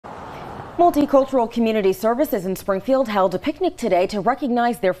Multicultural Community Services in Springfield held a picnic today to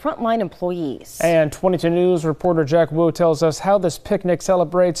recognize their frontline employees. And 22 News reporter Jack Wu tells us how this picnic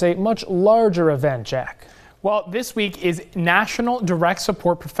celebrates a much larger event. Jack. Well, this week is National Direct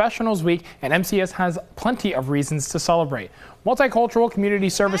Support Professionals Week, and MCS has plenty of reasons to celebrate. Multicultural Community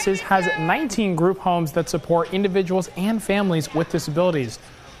Services has 19 group homes that support individuals and families with disabilities.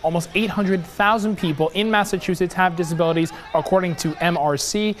 Almost 800,000 people in Massachusetts have disabilities, according to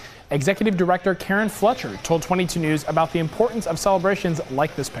MRC. Executive Director Karen Fletcher told 22 News about the importance of celebrations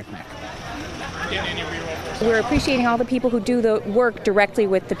like this picnic. We're appreciating all the people who do the work directly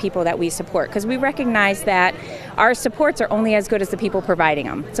with the people that we support, because we recognize that our supports are only as good as the people providing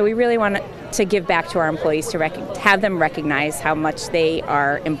them. So we really want to give back to our employees to have them recognize how much they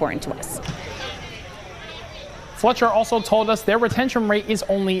are important to us. Fletcher also told us their retention rate is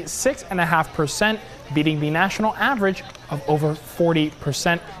only 6.5%, beating the national average of over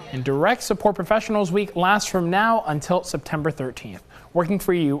 40%. And Direct Support Professionals Week lasts from now until September 13th. Working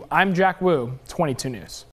for you, I'm Jack Wu, 22 News.